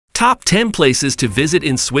Top 10 places to visit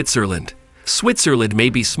in Switzerland. Switzerland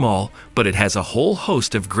may be small, but it has a whole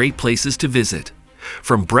host of great places to visit.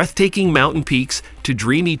 From breathtaking mountain peaks to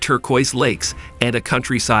dreamy turquoise lakes and a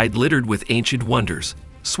countryside littered with ancient wonders,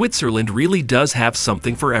 Switzerland really does have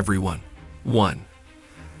something for everyone. 1.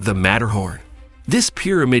 The Matterhorn. This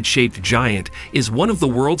pyramid-shaped giant is one of the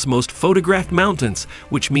world's most photographed mountains,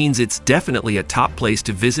 which means it's definitely a top place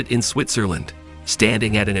to visit in Switzerland.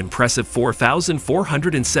 Standing at an impressive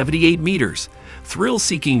 4,478 meters,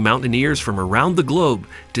 thrill-seeking mountaineers from around the globe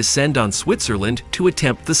descend on Switzerland to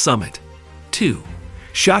attempt the summit. 2.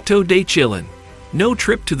 Château de Chillon. No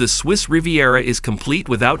trip to the Swiss Riviera is complete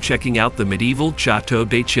without checking out the medieval Château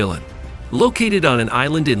de Chillon. Located on an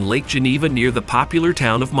island in Lake Geneva near the popular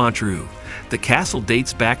town of Montreux, the castle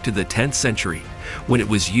dates back to the 10th century, when it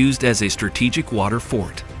was used as a strategic water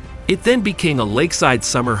fort. It then became a lakeside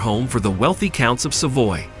summer home for the wealthy counts of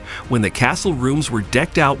Savoy, when the castle rooms were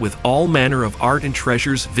decked out with all manner of art and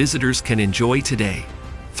treasures visitors can enjoy today.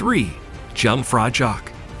 3.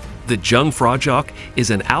 Jungfrau-Joch. The Jungfrau-Joch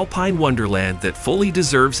is an alpine wonderland that fully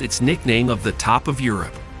deserves its nickname of the top of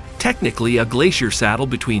Europe. Technically a glacier saddle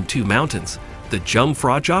between two mountains, the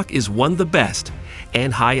Jungfrau-Joch is one of the best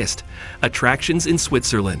and highest attractions in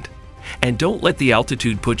Switzerland. And don't let the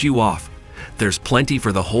altitude put you off. There's plenty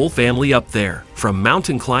for the whole family up there, from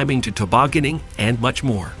mountain climbing to tobogganing and much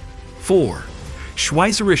more. 4.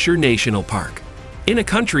 Schweizerischer National Park. In a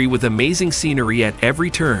country with amazing scenery at every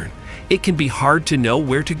turn, it can be hard to know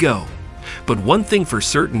where to go. But one thing for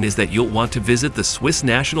certain is that you'll want to visit the Swiss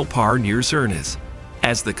National Park near Zermatt.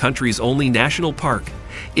 As the country's only national park,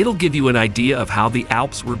 it'll give you an idea of how the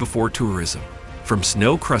Alps were before tourism. From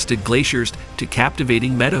snow-crusted glaciers to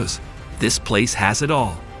captivating meadows, this place has it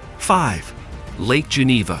all. 5. Lake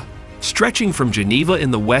Geneva. Stretching from Geneva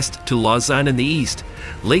in the west to Lausanne in the east,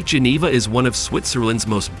 Lake Geneva is one of Switzerland's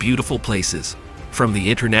most beautiful places. From the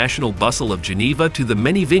international bustle of Geneva to the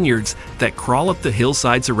many vineyards that crawl up the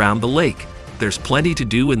hillsides around the lake, there's plenty to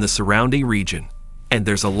do in the surrounding region. And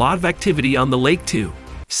there's a lot of activity on the lake too.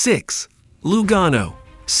 6. Lugano.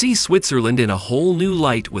 See Switzerland in a whole new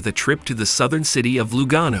light with a trip to the southern city of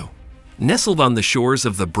Lugano. Nestled on the shores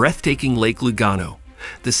of the breathtaking Lake Lugano,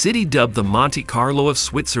 the city dubbed the Monte Carlo of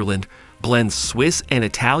Switzerland blends Swiss and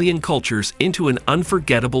Italian cultures into an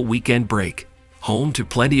unforgettable weekend break. Home to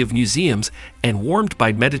plenty of museums and warmed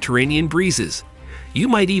by Mediterranean breezes, you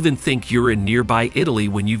might even think you're in nearby Italy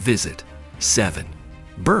when you visit. 7.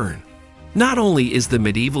 Bern. Not only is the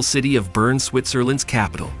medieval city of Bern Switzerland's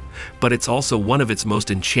capital, but it's also one of its most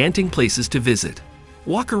enchanting places to visit.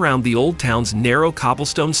 Walk around the old town's narrow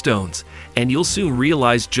cobblestone stones, and you'll soon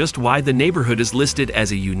realize just why the neighborhood is listed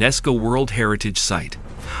as a UNESCO World Heritage Site.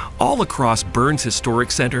 All across Bern's historic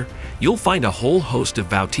center, you'll find a whole host of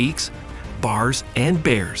boutiques, bars, and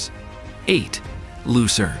bears. 8.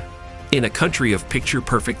 Lucerne. In a country of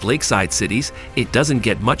picture-perfect lakeside cities, it doesn't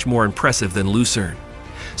get much more impressive than Lucerne.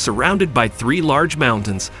 Surrounded by 3 large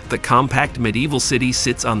mountains, the compact medieval city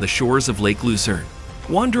sits on the shores of Lake Lucerne.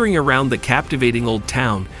 Wandering around the captivating old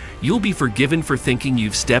town, you'll be forgiven for thinking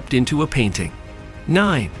you've stepped into a painting.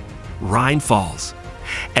 9. Rhine Falls.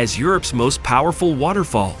 As Europe's most powerful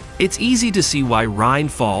waterfall, it's easy to see why Rhine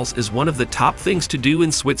Falls is one of the top things to do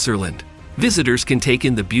in Switzerland. Visitors can take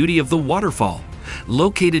in the beauty of the waterfall,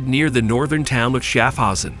 located near the northern town of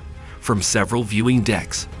Schaffhausen, from several viewing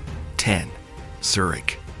decks. 10.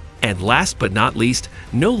 Zurich. And last but not least,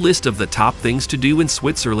 no list of the top things to do in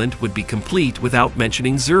Switzerland would be complete without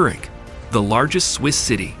mentioning Zurich, the largest Swiss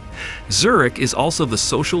city. Zurich is also the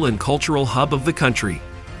social and cultural hub of the country.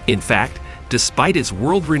 In fact, despite its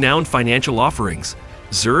world-renowned financial offerings,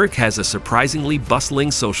 Zurich has a surprisingly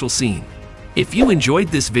bustling social scene. If you enjoyed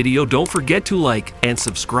this video, don't forget to like and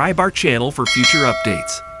subscribe our channel for future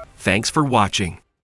updates. Thanks for watching.